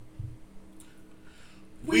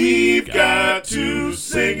We've got to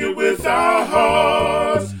sing it with our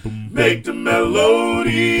hearts. Make the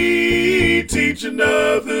melody, teaching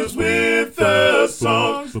others with the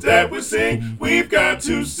songs that we sing. We've got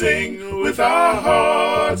to sing with our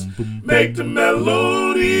hearts. Make the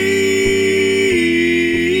melody.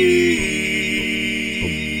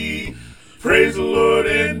 Praise the Lord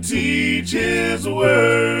and teach His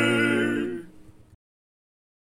word.